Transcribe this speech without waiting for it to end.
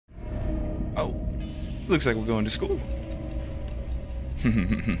Oh, looks like we're going to school.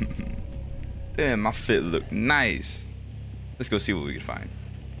 Damn, my fit look nice. Let's go see what we can find.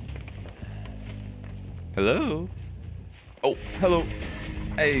 Hello? Oh, hello.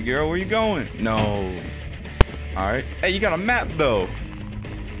 Hey, girl, where you going? No. Alright. Hey, you got a map, though.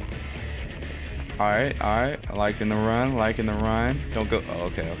 Alright. Liking the run. Don't go.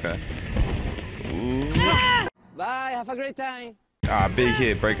 Oh, okay. Ooh. Bye, have a great time. Big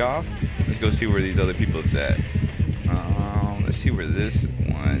hit, break off. Let's go see where these other people is at. Let's see where this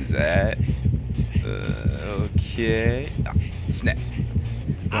one's at. Okay. Oh, snap.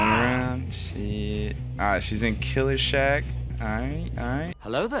 Going around. Shit. Alright, she's in Killer Shack. Alright.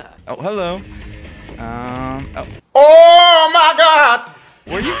 Hello there. Oh, hello. Oh. Oh my God!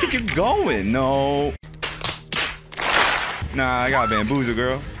 Where you think you're going? No. Nah, I got bamboozled,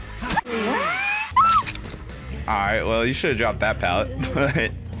 girl. Alright, well, you should have dropped that pallet,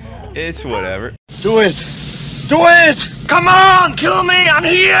 but it's whatever. Do it! Do it! Come on, kill me! I'm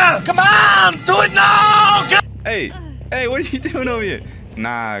here! Come on, do it now! Hey, what are you doing over here?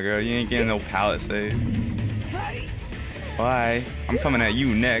 Nah, girl, you ain't getting no pallet save. Bye. I'm coming at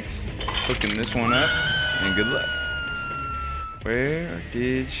you next. Hooking this one up, and good luck. Where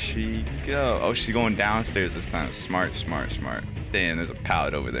did she go? Oh, she's going downstairs this time. Smart. Damn, there's a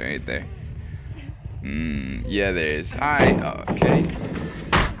pallet over there, ain't there? Yeah, there is. Hi. Okay.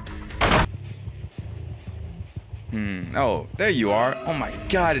 Oh, there you are. Oh my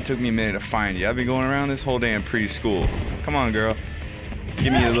God, it took me a minute to find you. I've been going around this whole damn preschool. Come on, girl.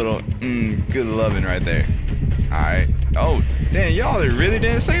 Give me a little good loving right there. Alright. Oh, damn, y'all really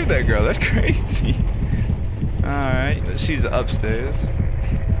didn't save that girl. That's crazy. Alright, she's upstairs.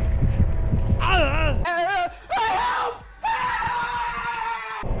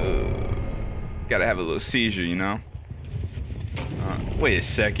 Gotta have a little seizure, you know? Wait a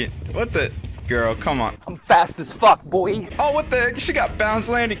second. What the? Girl, come on. I'm fast as fuck, boy. Oh, what the heck? She got bounce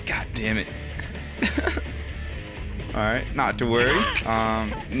landing. God damn it. Alright, not to worry.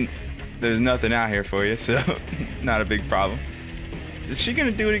 There's nothing out here for you, so not a big problem. Is she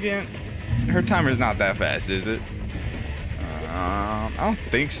gonna do it again? Her timer's not that fast, is it? I don't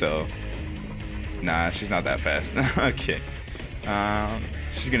think so. Nah, she's not that fast. Okay.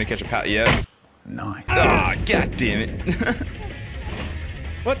 She's gonna catch a pallet. Yep. Nice. Ah, God damn it.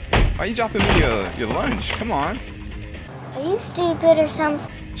 What? Why are you dropping me your lunch? Come on. Are you stupid or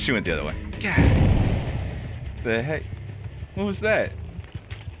something? She went the other way. God. The heck? What was that?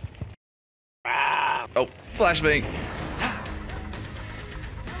 Oh, flashbang.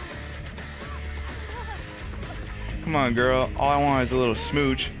 Come on, girl. All I want is a little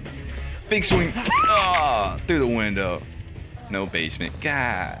smooch. Big swing. Oh, through the window. No basement.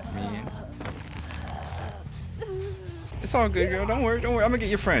 God, man. It's all good, girl. Don't worry. I'm gonna get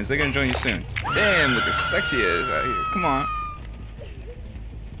your friends. They're gonna join you soon. Damn, look as sexy as out here. Come on.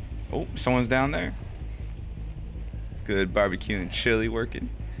 Oh, someone's down there. Good barbecue and chili working.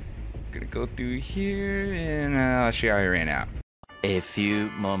 Gonna go through here, and she already ran out. A few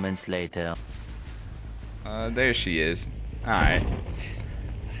moments later. There she is. Alright.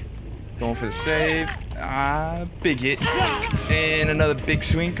 Going for the save. Big hit. And another big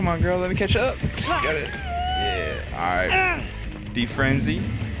swing. Come on, girl. Let me catch up. Just got it. Yeah. Alright. De-frenzy.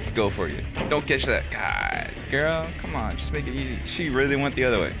 Let's go for you. Don't catch that. God. Girl, come on. Just make it easy. She really went the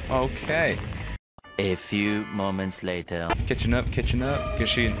other way. Okay. A few moments later. Catching up. Cause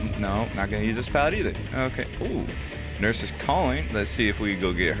she, no, not gonna use this pallet either. Okay. Ooh. Nurse is calling. Let's see if we can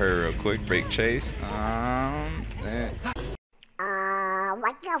go get her real quick. Break chase.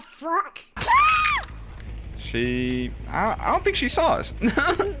 What the fuck? I don't think she saw us.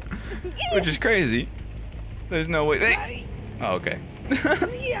 Which is crazy. There's no way. Hey. Oh, okay.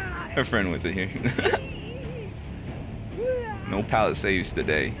 Her friend wasn't here. No pallet saves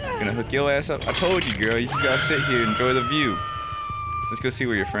today. Gonna hook your ass up. I told you, girl. You just gotta sit here and enjoy the view. Let's go see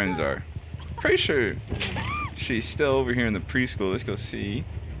where your friends are. Pretty sure she's still over here in the preschool. Let's go see.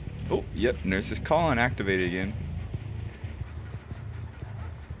 Oh, yep. Nurse is calling. Activated again.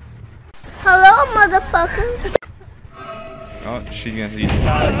 Hello, motherfucker. Oh, she's gonna eat the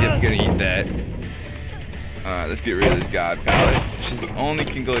pallet. Yep, gonna eat that. Let's get rid of this god pallet. She only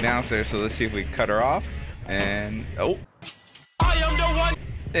can go downstairs, so let's see if we cut her off. And oh, I am the one.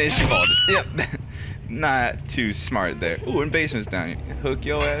 and she balled it. Yep, not too smart there. Ooh, and basement's down here. Hook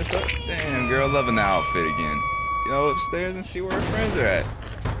your ass up. Damn, girl, loving the outfit again. Go upstairs and see where her friends are at.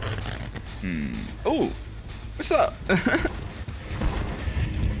 Ooh, what's up?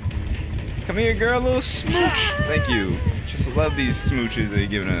 Come here, girl, a little smooch. Thank you. Just love these smooches that you're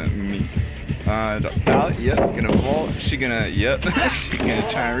giving me. Yep, gonna vault. She gonna, yep. She gonna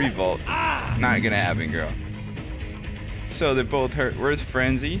try and revolt. Not gonna happen, girl. So they're both hurt. Where's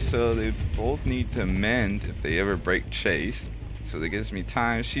Frenzy? So they both need to mend if they ever break chase. So that gives me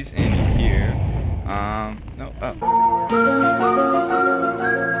time. She's in here. No,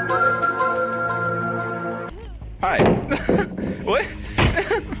 Hi. What?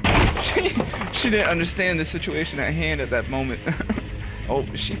 She didn't understand the situation at hand at that moment. Oh,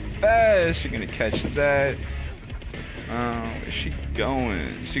 she fast. She gonna catch that. Where's she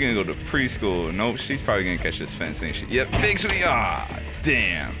going? She gonna go to preschool. Nope, she's probably gonna catch this fence, ain't she? Yep, big sweet. Ah,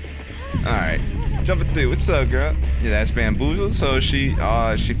 damn. All right, jumping through. What's up, girl? Yeah, that's bamboozled. So she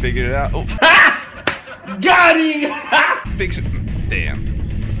figured it out. Oh, Got him! big sweet.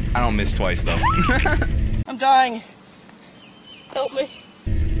 Damn. I don't miss twice though. I'm dying. Help me.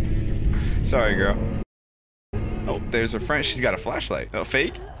 Sorry, girl. Oh, there's her friend. She's got a flashlight. Oh,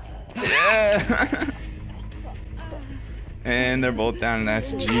 fake? Yeah. And they're both down, and that's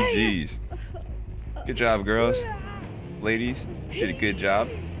GG's. Good job, girls. Ladies, did a good job.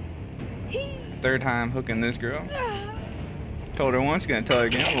 Third time hooking this girl. Told her once, gonna tell her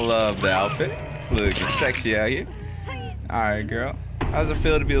again. Love the outfit. Looking sexy out here. Alright, girl. How's it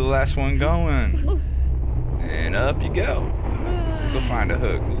feel to be the last one going? And up you go. Let's go find a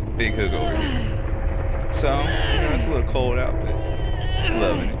hook. Big hook over here. So, you know, it's a little cold out, but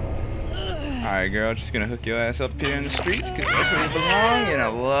loving it. Alright, girl, just gonna hook your ass up here in the streets because that's where you belong. And I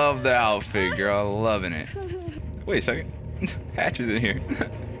love the outfit, girl. Loving it. Wait a second. Hatch is in here.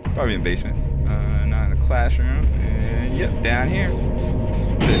 Probably in the basement. Not in the classroom. And yep, down here.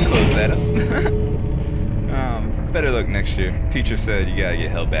 Let's close that up. Better luck next year. Teacher said you gotta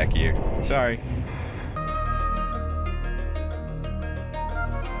get held back here. Sorry.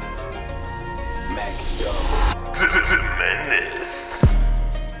 Tremendous.